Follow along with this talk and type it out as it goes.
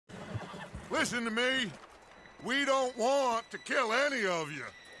Listen to me. We don't want to kill any of you.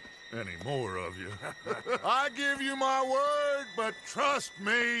 Any more of you. I give you my word, but trust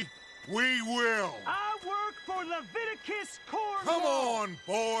me, we will. I work for Leviticus Cornwall. Come on,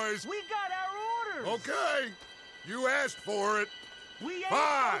 boys. We got our orders. Okay. You asked for it. We ain't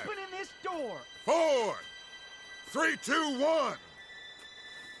 5, opening this door. 4, 3, 2, 1.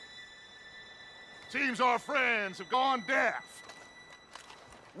 Seems our friends have gone deaf.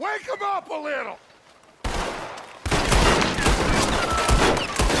 Wake them up a little.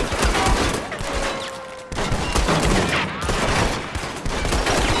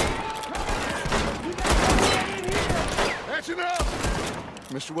 That's enough!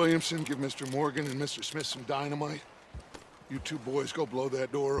 Mr. Williamson, give Mr. Morgan and Mr. Smith some dynamite. You two boys go blow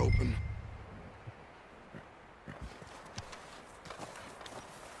that door open.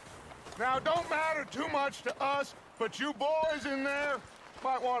 Now, don't matter too much to us, but you boys in there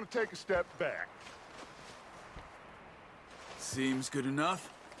might want to take a step back. Seems good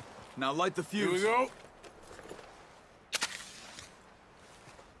enough. Now light the fuse. Here we go.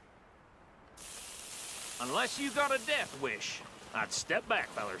 Unless you got a death wish, I'd step back,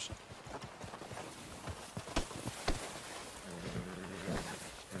 fellers.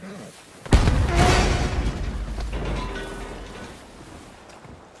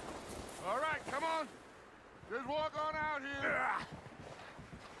 All right, come on. Just walk on out here.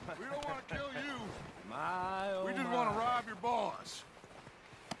 We don't want to kill you. We just want to rob your boss.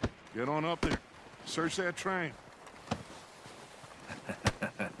 Get on up there. Search that train.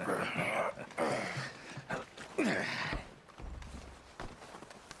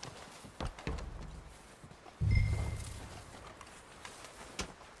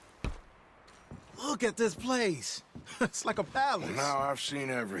 Look at this place. It's like a palace. Now I've seen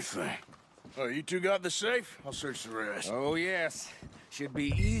everything. Oh, you two got the safe? I'll search the rest. Oh, yes. Should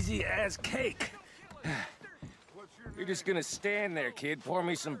be easy as cake. You're just gonna stand there, kid. Pour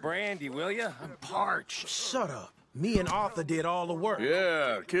me some brandy, will you? I'm parched. Shut up. Me and Arthur did all the work.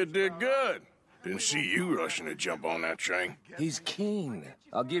 Yeah, kid did good. Didn't see you rushing to jump on that train. He's keen.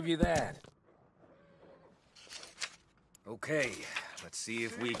 I'll give you that. Okay, let's see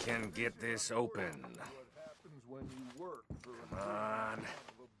if we can get this open. Come on.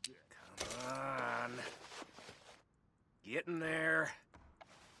 Come on. Get in there.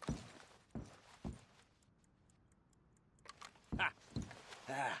 Ha!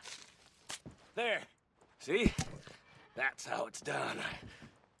 Ah. There. See? That's how it's done.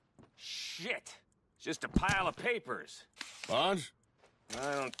 Shit. It's just a pile of papers. Bonds?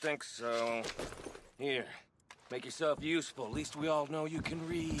 I don't think so. Here. Make yourself useful. At least we all know you can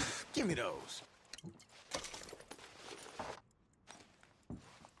read. Give me those.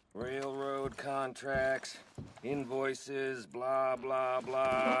 Railroad contracts, invoices, blah, blah,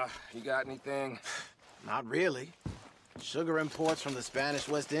 blah. You got anything? Not really. Sugar imports from the Spanish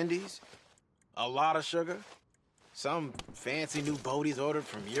West Indies. A lot of sugar. Some fancy new boat he's ordered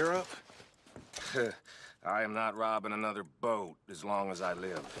from Europe. I am not robbing another boat as long as I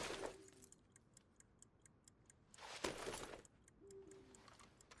live.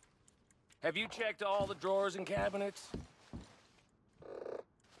 Have you checked all the drawers and cabinets?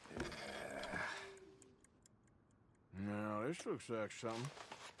 No, this looks like something.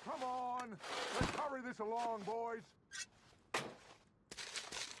 Come on. Let's hurry this along, boys.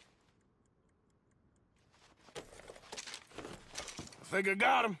 I think I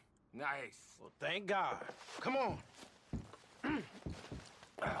got him. Nice. Well, thank God. Come on.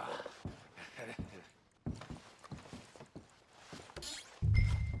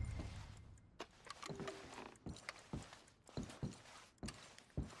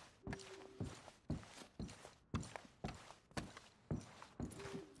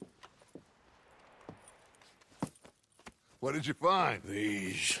 What did you find?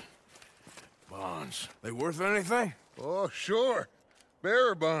 These bonds. They worth anything? Oh, sure.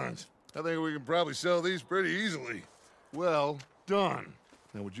 Bearer bonds. I think we can probably sell these pretty easily. Well done.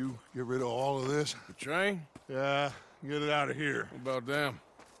 Now, would you get rid of all of this? The train? Yeah, get it out of here. What about them?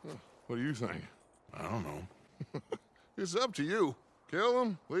 What do you think? I don't know. It's up to you. Kill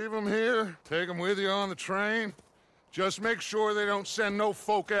them, leave them here, take them with you on the train. Just make sure they don't send no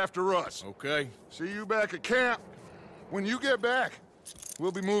folk after us. Okay. See you back at camp. When you get back,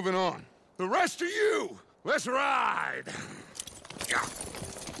 we'll be moving on. The rest of you, let's ride!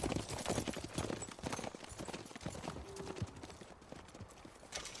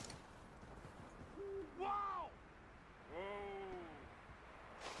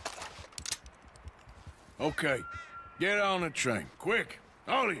 Okay. Get on the train. Quick.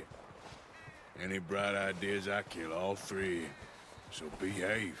 All of you. Any bright ideas, I kill all three of you. So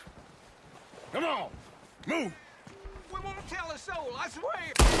behave. Come on, move. We won't tell a soul, I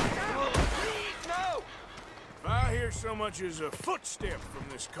swear! Please, no! If I hear so much as a footstep from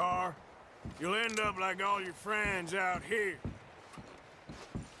this car, you'll end up like all your friends out here.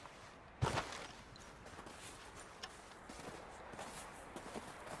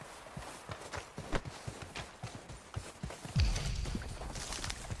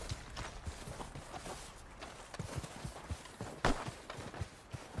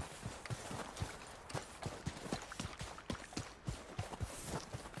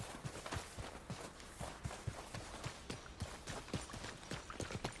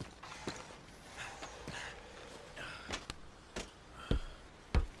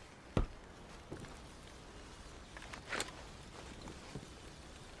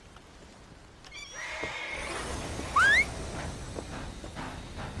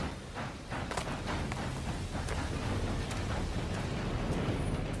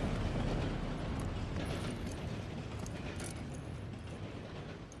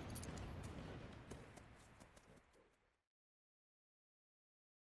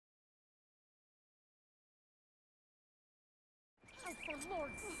 Oh, for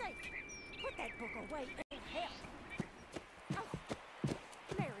Lord's sake, put that book away in hell. Oh,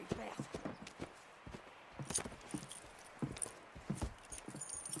 Mary Beth.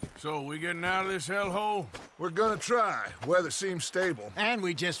 So, we getting out of this hellhole? We're gonna try. Weather seems stable. And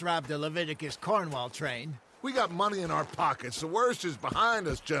we just robbed the Leviticus Cornwall train. We got money in our pockets. The worst is behind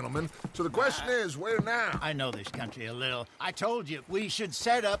us, gentlemen. So the question is, where now? I know this country a little. I told you, we should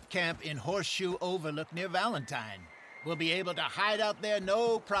set up camp in Horseshoe Overlook near Valentine. We'll be able to hide out there,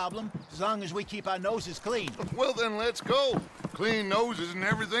 no problem, as long as we keep our noses clean. Well, then let's go. Clean noses and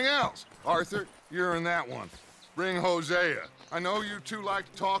everything else. Arthur, you're in that one. Bring Hosea. I know you two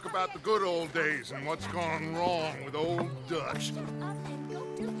like to talk about the good old days and what's gone wrong with old Dutch. Up and go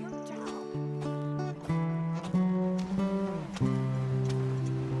do your job.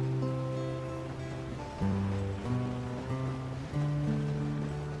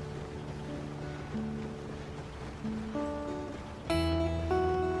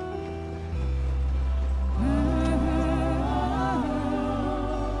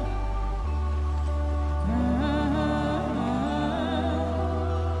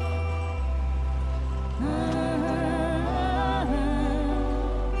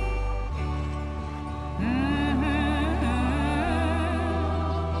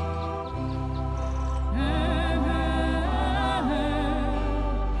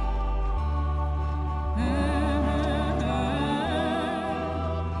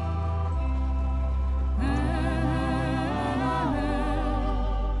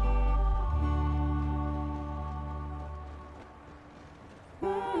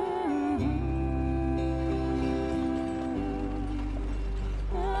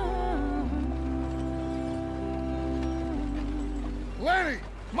 Lenny!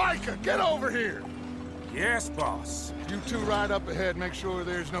 Micah, get over here! Yes, boss. You two ride up ahead, make sure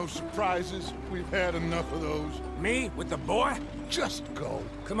there's no surprises. We've had enough of those. Me with the boy? Just go.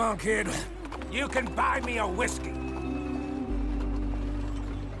 Come on, kid. You can buy me a whiskey.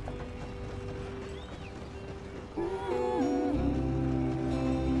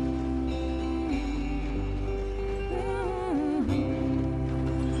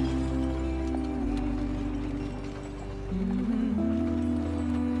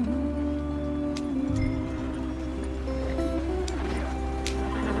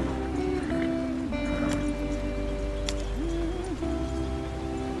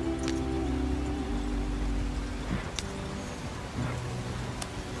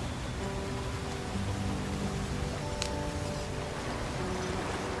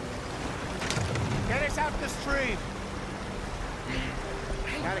 Get us out the stream.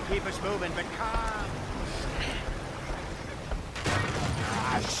 Gotta keep us moving, but calm.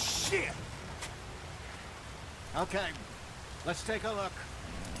 Ah, shit! Okay, let's take a look.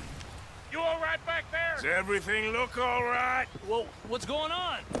 You all right back there? Does everything look all right? Well, what's going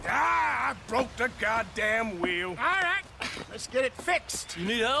on? Ah, I broke the goddamn wheel. All right, let's get it fixed. You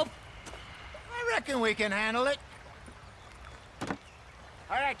need help? I reckon we can handle it.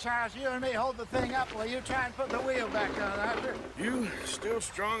 All right, Charles, you and me hold the thing up while you try and put the wheel back on, Arthur. You still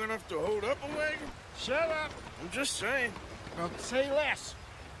strong enough to hold up a wagon? Shut up. I'm just saying. Don't say less.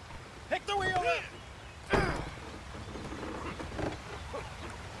 Pick the wheel up.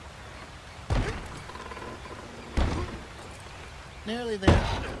 Nearly there.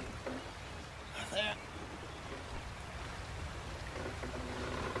 There.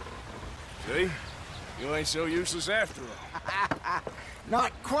 See? You ain't so useless after all.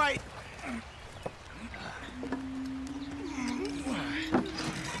 Not quite.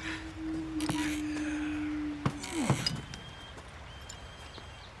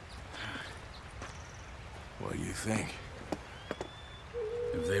 think?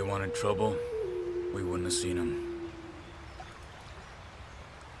 If they wanted trouble, we wouldn't have seen them.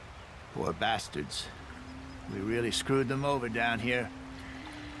 Poor bastards. We really screwed them over down here.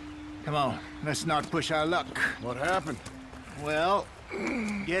 Come on, let's not push our luck. What happened? Well,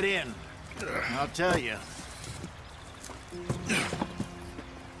 get in. I'll tell you.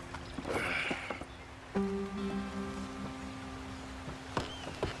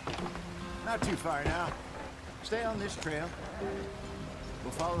 Not too far now. Stay on this trail.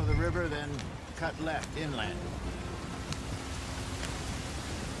 We'll follow the river, then cut left inland.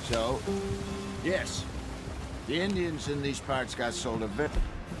 So, yes, the Indians in these parts got sold a very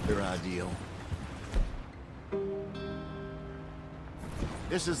deal.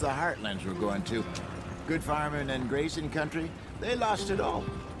 This is the heartlands we're going to. Good farming and grazing country, they lost it all.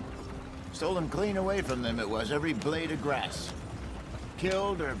 Stolen clean away from them it was, every blade of grass.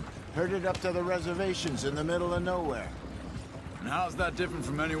 Killed or herded up to the reservations in the middle of nowhere. And how's that different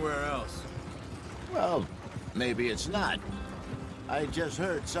from anywhere else? Well, maybe it's not. I just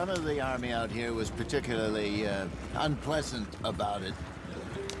heard some of the army out here was particularly, unpleasant about it.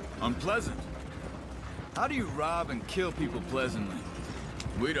 Unpleasant? How do you rob and kill people pleasantly?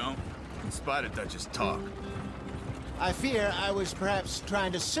 We don't, in spite of Dutch's talk. I fear I was perhaps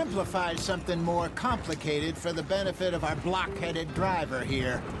trying to simplify something more complicated for the benefit of our block-headed driver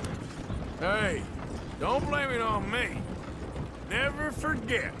here. Hey, don't blame it on me. Never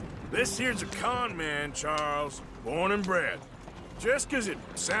forget, this here's a con man, Charles, born and bred. Just 'cause it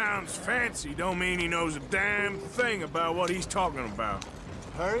sounds fancy don't mean he knows a damn thing about what he's talking about.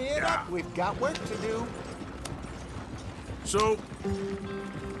 Hurry it up, we've got work to do. So,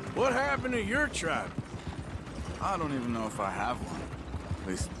 what happened to your tribe? I don't even know if I have one. At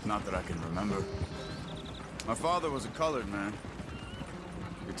least, not that I can remember. My father was a colored man.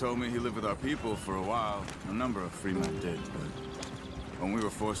 He told me he lived with our people for a while. A number of free men did, but when we were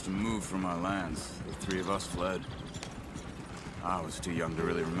forced to move from our lands, the three of us fled. I was too young to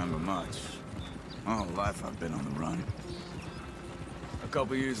really remember much. My whole life I've been on the run. A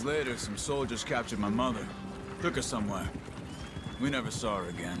couple years later, some soldiers captured my mother. Took her somewhere. We never saw her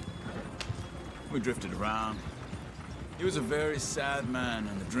again. We drifted around. He was a very sad man,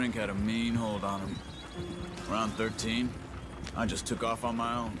 and the drink had a mean hold on him. Around 13, I just took off on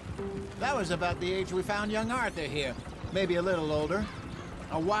my own. That was about the age we found young Arthur here. Maybe a little older.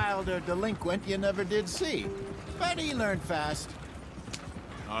 A wilder delinquent you never did see. But he learned fast.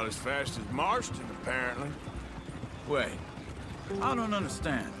 Not as fast as Marston, apparently. Wait, I don't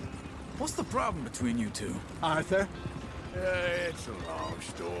understand. What's the problem between you two? Arthur? It's a long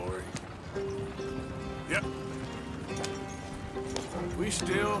story. Yep. We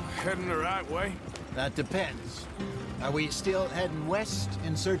still heading the right way? That depends. Are we still heading west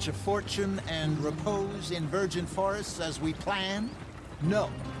in search of fortune and repose in virgin forests as we planned?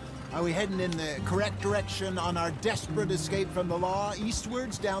 No. Are we heading in the correct direction on our desperate escape from the law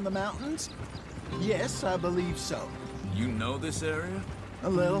eastwards down the mountains? Yes, I believe so. You know this area? A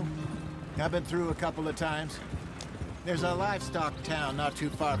little. I've been through a couple of times. There's a livestock town not too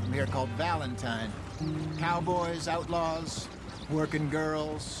far from here called Valentine. Cowboys, outlaws, working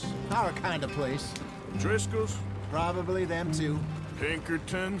girls, our kind of place. Driscoll's? Probably them too.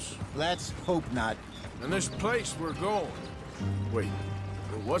 Pinkertons? Let's hope not. And this place we're going. Wait,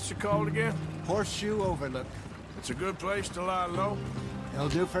 what's it called again? Horseshoe Overlook. It's a good place to lie low? It'll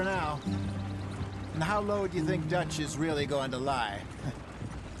do for now. And how low do you think Dutch is really going to lie?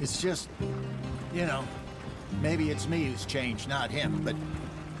 It's just, you know, maybe it's me who's changed, not him, but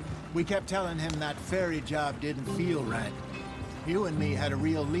we kept telling him that ferry job didn't feel right. You and me had a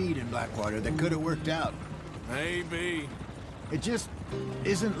real lead in Blackwater that could have worked out. Maybe. It just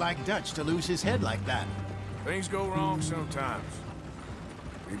isn't like Dutch to lose his head like that. Things go wrong sometimes.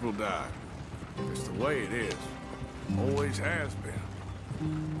 People die. It's the way it is. Always has been.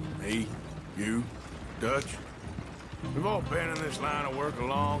 Me, you, Dutch. We've all been in this line of work a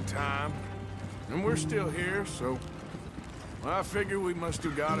long time. And we're still here, so... well, I figure we must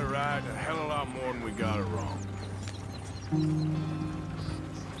have got it right a hell of a lot more than we got it wrong.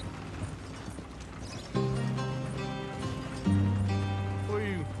 What are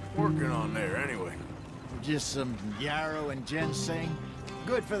you working on there, anyway? Just some yarrow and ginseng.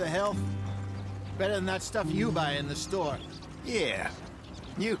 Good for the health. Better than that stuff you buy in the store. Yeah,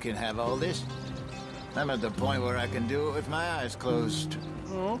 you can have all this. I'm at the point where I can do it with my eyes closed.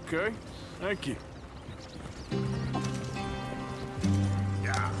 Oh, okay. Thank you.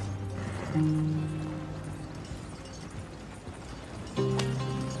 Yeah.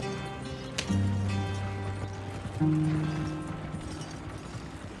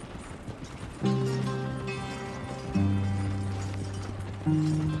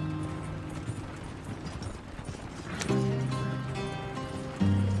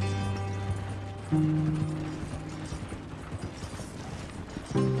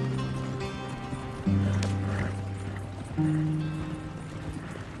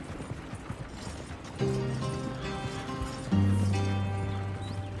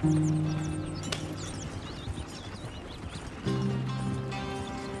 There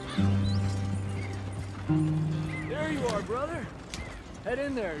you are, brother. Head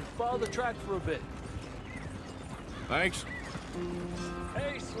in there and follow the track for a bit. Thanks.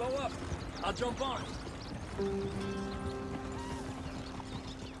 Hey, slow up. I'll jump on.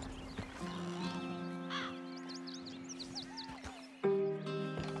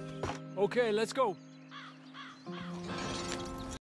 Okay, let's go.